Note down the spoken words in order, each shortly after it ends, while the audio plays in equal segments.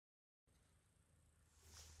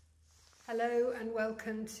Hello and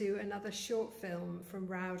welcome to another short film from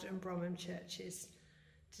Revd and Bromham churches.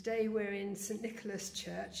 Today we're in St Nicholas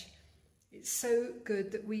Church. It's so good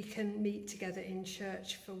that we can meet together in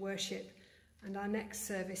church for worship, and our next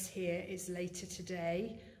service here is later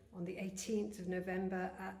today on the 18th of November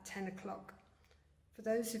at 10 o'clock. For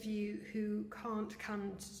those of you who can't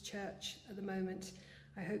come to church at the moment,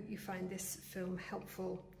 I hope you find this film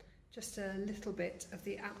helpful. Just a little bit of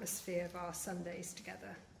the atmosphere of our Sundays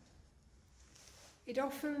together. It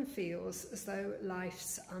often feels as though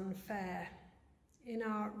life's unfair. In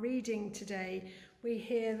our reading today, we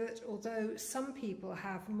hear that although some people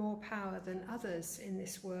have more power than others in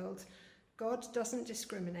this world, God doesn't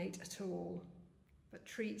discriminate at all, but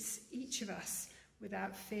treats each of us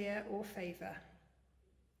without fear or favour.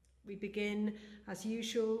 We begin, as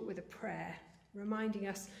usual, with a prayer, reminding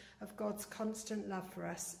us of God's constant love for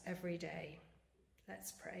us every day.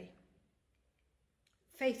 Let's pray.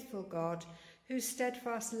 Faithful God, whose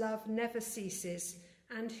steadfast love never ceases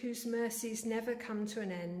and whose mercies never come to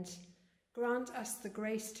an end, grant us the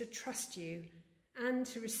grace to trust you and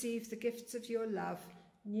to receive the gifts of your love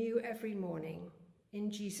new every morning.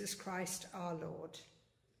 In Jesus Christ our Lord.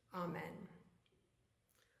 Amen.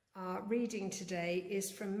 Our reading today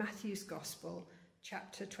is from Matthew's Gospel,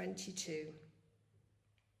 chapter 22.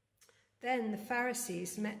 Then the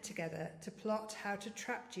Pharisees met together to plot how to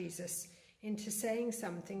trap Jesus into saying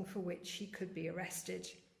something for which he could be arrested.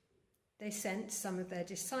 They sent some of their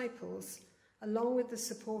disciples, along with the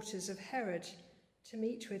supporters of Herod, to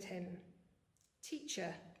meet with him.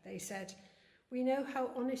 "Teacher," they said, "we know how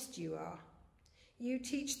honest you are. You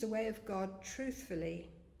teach the way of God truthfully.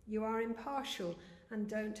 You are impartial and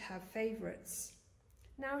don't have favourites.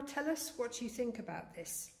 Now tell us what you think about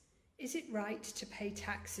this. Is it right to pay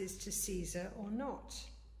taxes to Caesar or not?"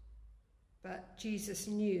 But Jesus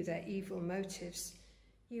knew their evil motives.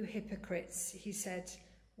 "You hypocrites," he said,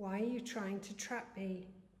 "why are you trying to trap me?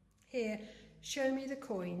 Here, show me the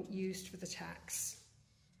coin used for the tax."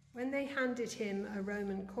 When they handed him a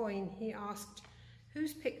Roman coin, he asked,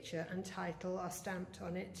 "Whose picture and title are stamped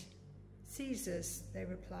on it?" "Caesar's," they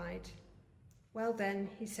replied. "Well then,"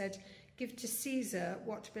 he said, "give to Caesar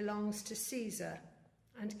what belongs to Caesar,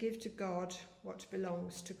 and give to God what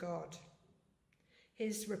belongs to God."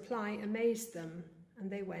 His reply amazed them, and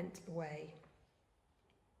they went away.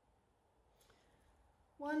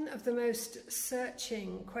 One of the most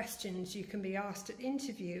searching questions you can be asked at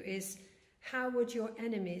interview is, how would your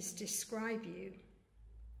enemies describe you?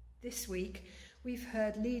 This week, we've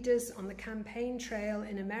heard leaders on the campaign trail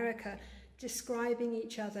in America describing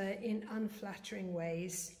each other in unflattering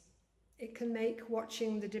ways. It can make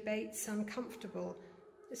watching the debates uncomfortable,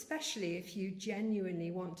 especially if you genuinely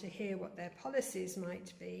want to hear what their policies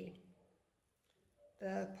might be.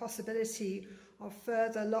 The possibility of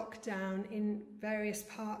further lockdown in various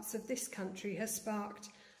parts of this country has sparked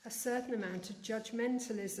a certain amount of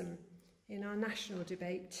judgmentalism in our national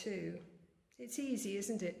debate too. It's easy,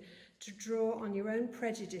 isn't it, to draw on your own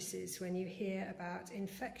prejudices when you hear about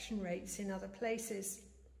infection rates in other places,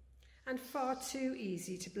 and far too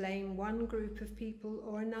easy to blame one group of people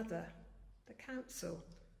or another: the council,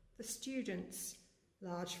 the students,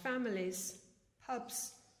 large families,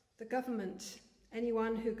 pubs, the government,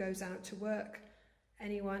 anyone who goes out to work,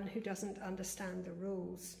 anyone who doesn't understand the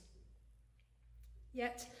rules.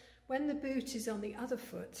 Yet, when the boot is on the other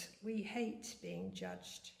foot, we hate being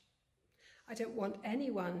judged. I don't want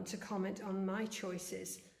anyone to comment on my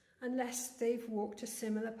choices unless they've walked a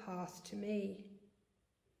similar path to me.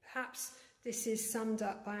 Perhaps this is summed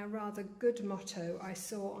up by a rather good motto I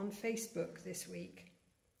saw on Facebook this week.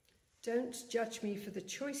 "Don't judge me for the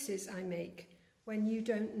choices I make when you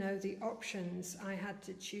don't know the options I had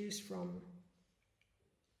to choose from."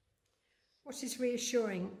 What is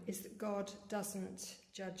reassuring is that God doesn't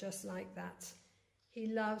judge us like that. He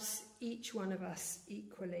loves each one of us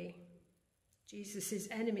equally. Jesus'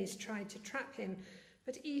 enemies tried to trap him,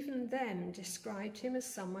 but even them described him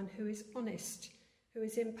as someone who is honest, who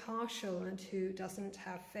is impartial, and who doesn't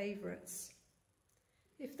have favourites.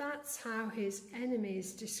 If that's how his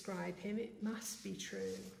enemies describe him, it must be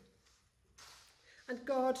true. And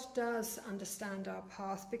God does understand our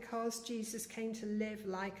path because Jesus came to live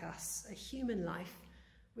like us, a human life,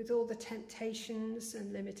 with all the temptations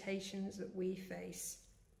and limitations that we face.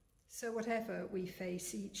 So whatever we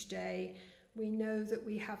face each day, we know that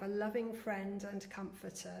we have a loving friend and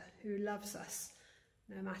comforter who loves us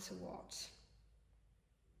no matter what.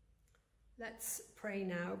 Let's pray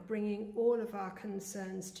now, bringing all of our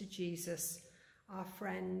concerns to Jesus, our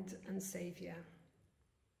friend and Saviour.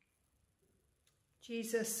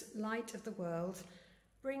 Jesus, light of the world,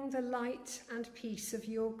 bring the light and peace of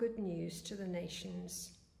your good news to the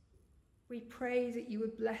nations. We pray that you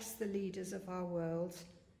would bless the leaders of our world,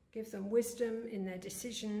 give them wisdom in their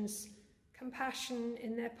decisions, compassion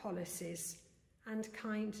in their policies, and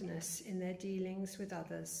kindness in their dealings with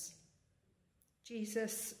others.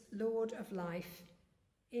 Jesus, Lord of life,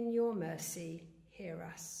 in your mercy, hear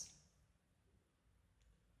us.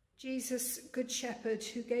 Jesus, Good Shepherd,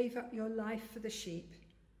 who gave up your life for the sheep,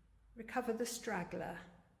 recover the straggler,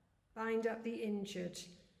 bind up the injured,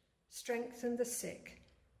 strengthen the sick,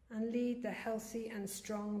 and lead the healthy and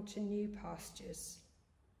strong to new pastures.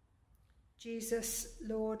 Jesus,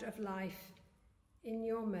 Lord of life, in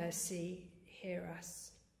your mercy, hear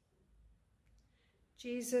us.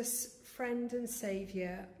 Jesus, friend and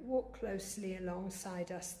saviour, walk closely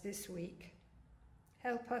alongside us this week.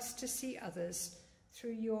 Help us to see others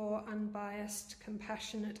through your unbiased,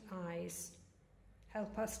 compassionate eyes.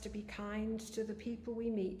 Help us to be kind to the people we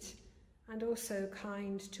meet and also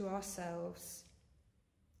kind to ourselves.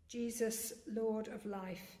 Jesus, Lord of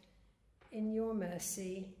life, in your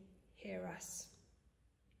mercy, hear us.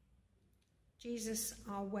 Jesus,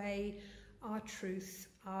 our way, our truth,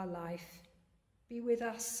 our life, be with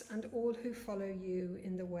us and all who follow you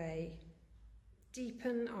in the way.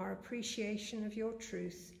 Deepen our appreciation of your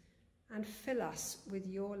truth and fill us with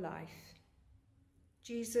your life.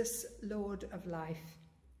 Jesus, Lord of life,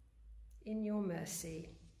 in your mercy,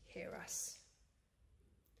 hear us.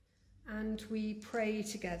 And we pray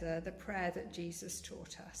together the prayer that Jesus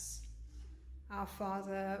taught us. Our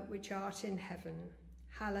Father, which art in heaven,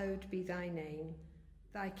 hallowed be thy name.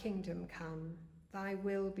 Thy kingdom come, thy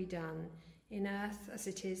will be done, in earth as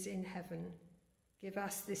it is in heaven. Give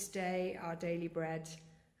us this day our daily bread,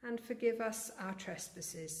 and forgive us our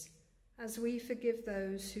trespasses, as we forgive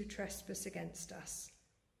those who trespass against us.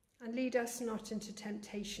 And lead us not into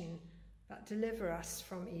temptation, but deliver us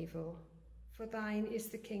from evil. For thine is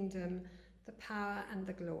the kingdom, the power and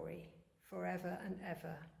the glory, forever and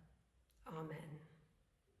ever. Amen.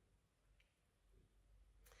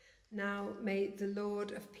 Now may the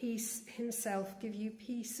Lord of peace himself give you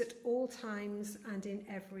peace at all times and in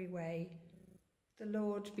every way. The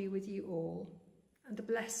Lord be with you all, and the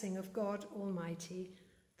blessing of God Almighty,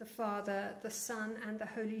 the Father, the Son, and the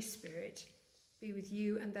Holy Spirit be with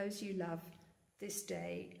you and those you love this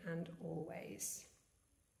day and always.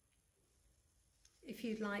 If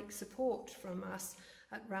you'd like support from us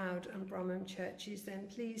at Revd and Bromham churches, then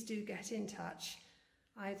please do get in touch.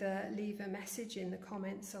 Either leave a message in the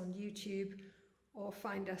comments on YouTube or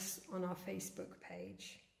find us on our Facebook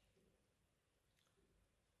page.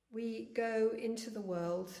 We go into the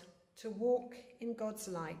world to walk in God's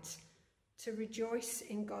light, to rejoice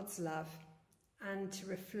in God's love, and to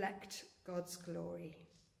reflect God's glory.